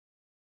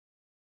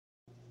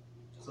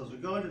So as we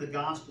go into the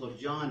Gospel of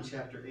John,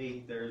 chapter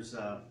 8, there's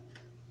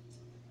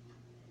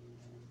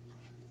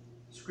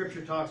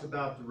Scripture talks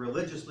about the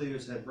religious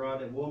leaders had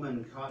brought a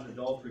woman caught in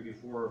adultery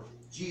before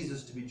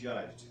Jesus to be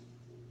judged.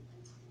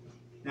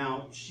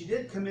 Now, she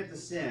did commit the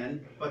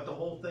sin, but the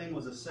whole thing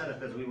was a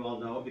setup, as we well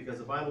know, because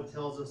the Bible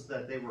tells us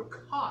that they were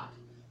caught,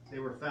 they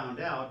were found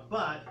out,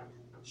 but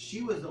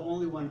she was the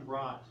only one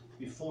brought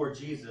before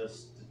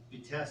Jesus to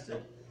be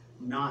tested,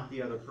 not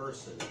the other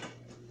person.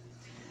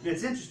 And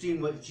it's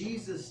interesting what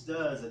Jesus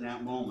does in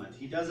that moment.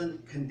 He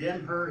doesn't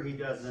condemn her, he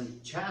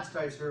doesn't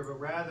chastise her, but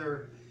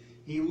rather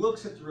he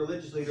looks at the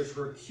religious leaders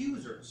who are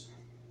accusers.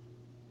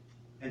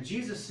 And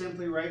Jesus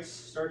simply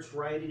starts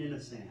writing in the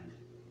sand.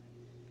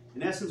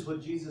 In essence,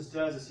 what Jesus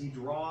does is he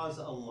draws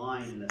a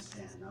line in the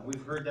sand. Now,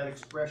 we've heard that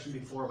expression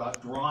before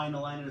about drawing a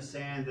line in the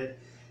sand that,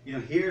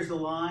 here's the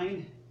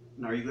line,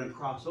 and are you going to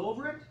cross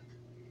over it,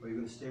 or are you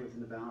going to stay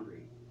within the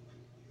boundary?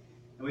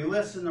 And we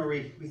listen or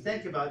we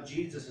think about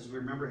Jesus as we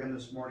remember him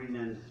this morning,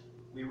 and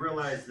we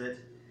realize that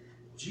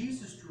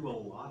Jesus drew a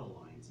lot of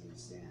lines in the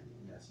sand,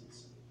 in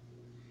essence.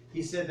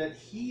 He said that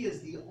he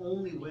is the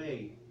only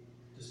way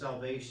to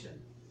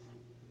salvation.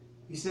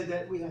 He said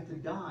that we have to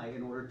die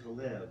in order to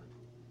live.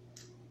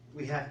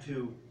 We have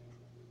to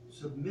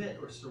submit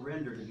or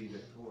surrender to be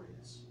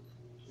victorious.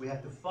 We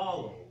have to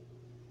follow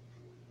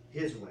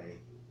his way,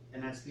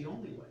 and that's the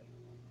only way.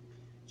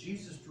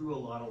 Jesus drew a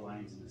lot of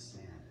lines in the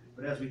sand.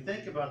 But as we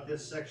think about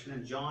this section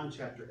in John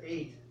chapter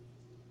 8,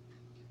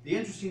 the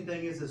interesting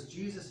thing is, as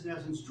Jesus in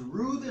essence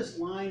drew this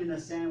line in the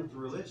sand with the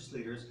religious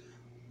leaders,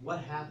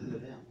 what happened to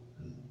them?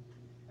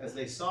 As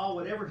they saw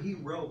whatever he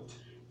wrote,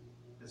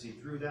 as he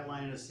drew that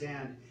line in the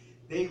sand,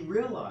 they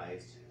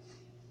realized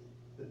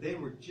that they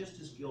were just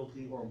as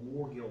guilty or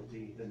more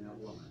guilty than that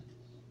woman.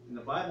 And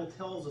the Bible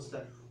tells us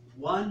that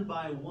one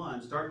by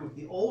one, starting with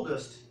the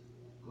oldest,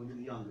 going to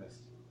the youngest,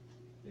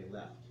 they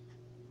left.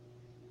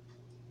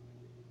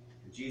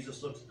 And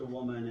Jesus looks at the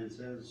woman and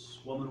says,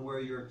 "Woman, where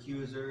are your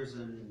accusers?"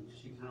 And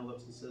she kind of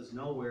looks and says,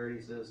 "Nowhere." And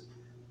he says,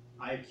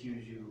 "I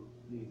accuse you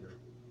neither.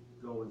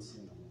 Go and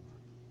sin no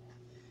more."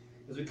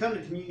 As we come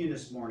to communion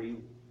this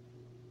morning,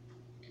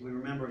 we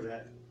remember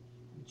that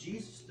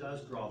Jesus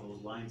does draw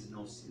those lines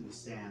in the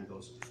sand,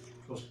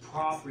 those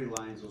property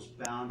lines, those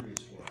boundaries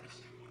for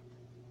us.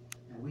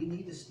 And we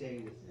need to stay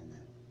within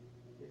them.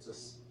 It's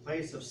a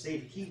place of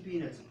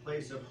safekeeping, it's a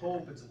place of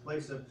hope, it's a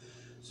place of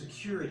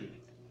security.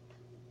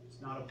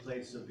 It's not a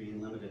place of being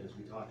limited, as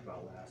we talked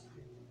about last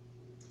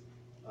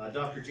week.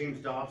 Dr. James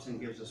Dobson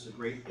gives us a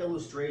great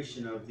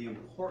illustration of the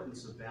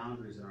importance of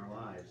boundaries in our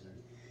lives.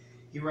 And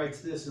he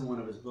writes this in one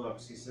of his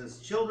books. He says,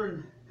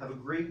 "Children have a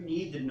great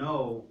need to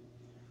know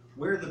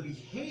where the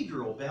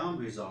behavioral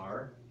boundaries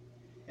are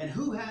and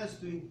who has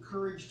the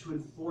courage to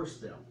enforce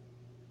them."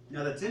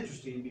 Now that's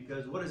interesting,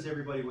 because what does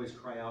everybody always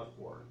cry out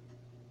for?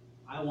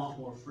 I want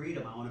more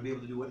freedom. I want to be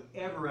able to do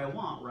whatever I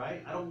want,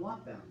 right? I don't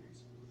want boundaries.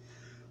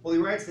 Well, he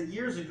writes that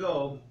years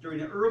ago, during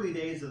the early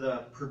days of the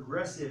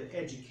progressive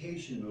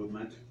education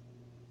movement,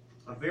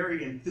 a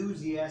very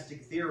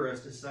enthusiastic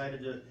theorist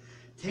decided to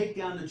take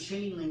down the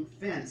chain link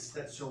fence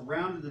that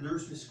surrounded the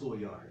nursery school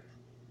yard.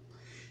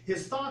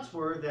 His thoughts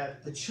were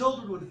that the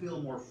children would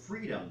feel more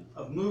freedom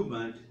of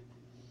movement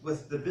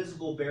with the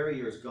visible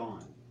barriers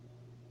gone.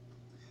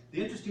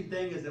 The interesting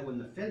thing is that when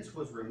the fence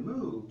was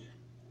removed,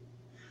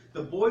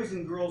 the boys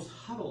and girls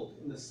huddled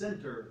in the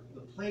center of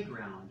the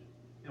playground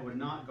and would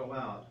not go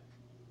out.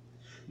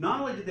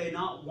 Not only did they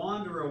not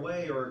wander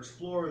away or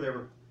explore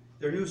their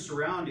new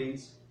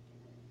surroundings,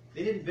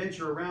 they didn't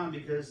venture around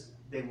because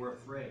they were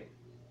afraid.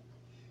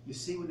 You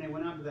see, when they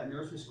went out to that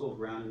nursery school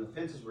ground and the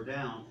fences were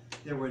down,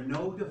 there were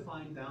no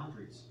defined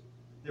boundaries.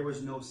 There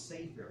was no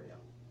safe area.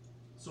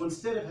 So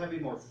instead of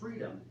having more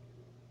freedom,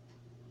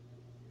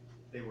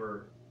 they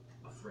were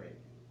afraid.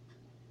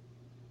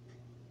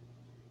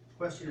 The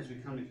question as we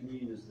come to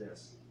communion is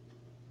this: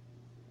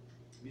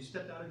 have you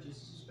stepped out of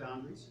Jesus'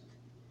 boundaries?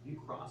 Have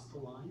you crossed the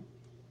line?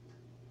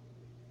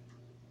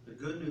 The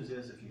good news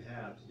is, if you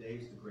have, today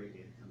is the great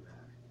day to come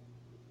back.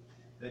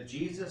 That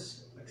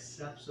Jesus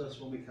accepts us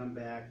when we come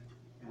back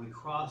and we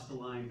cross the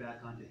line back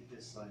onto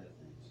his side of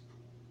things.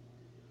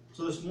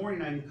 So this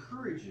morning I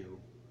encourage you,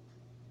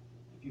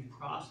 if you've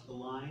crossed the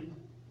line,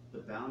 the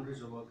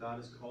boundaries of what God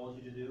has called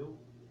you to do,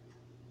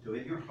 to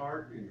in your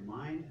heart, in your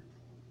mind,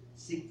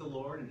 seek the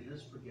Lord and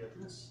his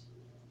forgiveness,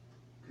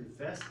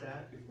 confess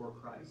that before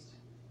Christ,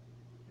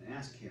 and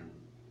ask him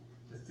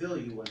to fill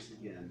you once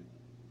again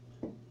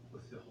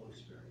with the Holy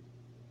Spirit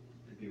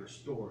and be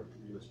restored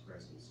into his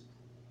presence.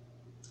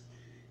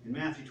 In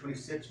Matthew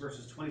 26,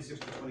 verses 26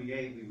 to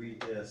 28, we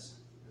read this,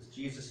 as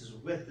Jesus is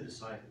with the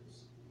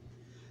disciples.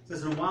 It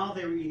says, "And while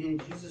they were eating,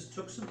 Jesus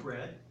took some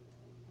bread,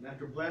 and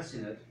after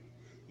blessing it,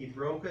 he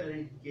broke it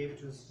and he gave it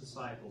to his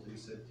disciples. And he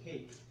said,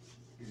 'Take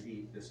and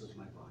eat, this is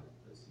my body.'"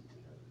 Let's eat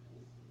together.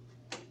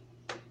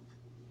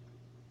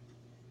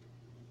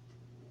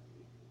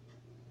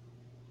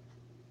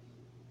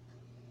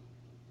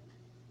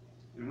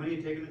 And when he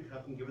had taken the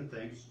cup and given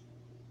thanks,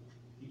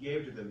 he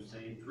gave to them,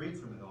 saying, "Drink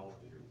from it, all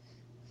of you.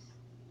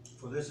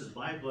 For this is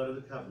my blood of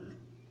the covenant,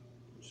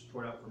 which is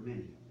poured out for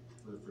many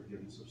for the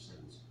forgiveness of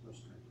sins. Let's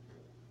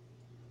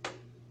pray.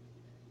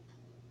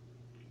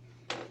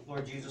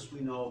 Lord Jesus, we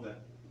know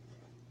that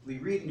we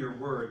read in your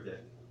word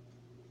that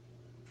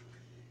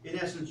in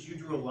essence you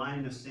drew a line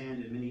in the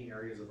sand in many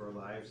areas of our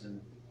lives,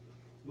 and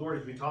Lord,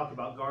 as we talk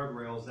about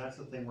guardrails, that's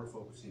the thing we're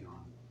focusing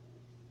on.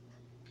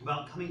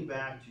 About coming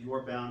back to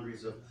your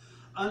boundaries of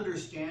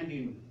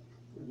understanding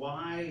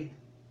why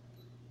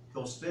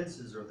those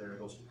fences are there,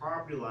 those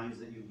property lines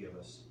that you give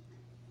us,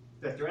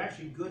 that they're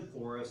actually good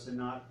for us and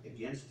not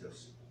against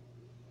us.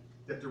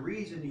 That the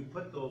reason you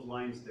put those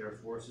lines there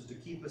for us is to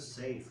keep us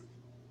safe,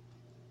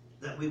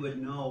 that we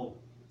would know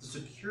the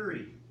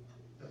security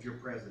of your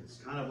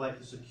presence, kind of like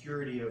the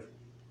security of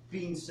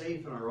being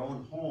safe in our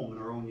own home, in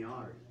our own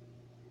yard.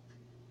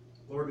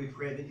 Lord, we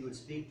pray that you would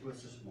speak to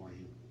us this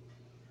morning.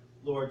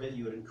 Lord, that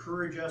you would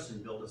encourage us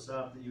and build us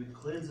up, that you would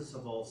cleanse us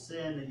of all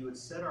sin, that you would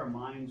set our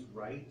minds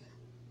right,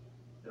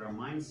 that our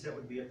mindset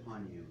would be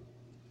upon you.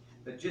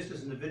 That just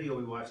as in the video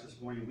we watched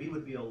this morning, we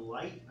would be a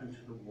light unto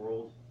the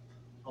world,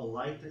 a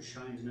light that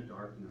shines in the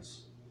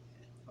darkness,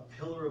 a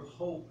pillar of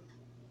hope,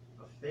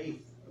 of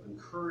faith, of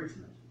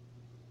encouragement,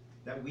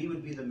 that we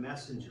would be the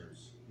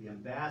messengers, the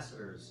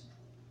ambassadors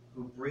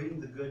who bring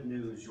the good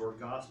news, your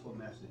gospel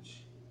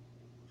message,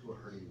 to a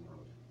hurting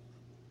world.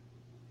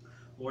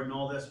 Lord, in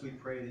all this we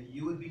pray that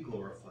you would be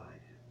glorified,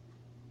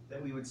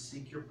 that we would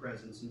seek your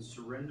presence and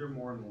surrender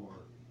more and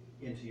more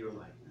into your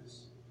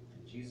likeness.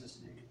 In Jesus'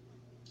 name.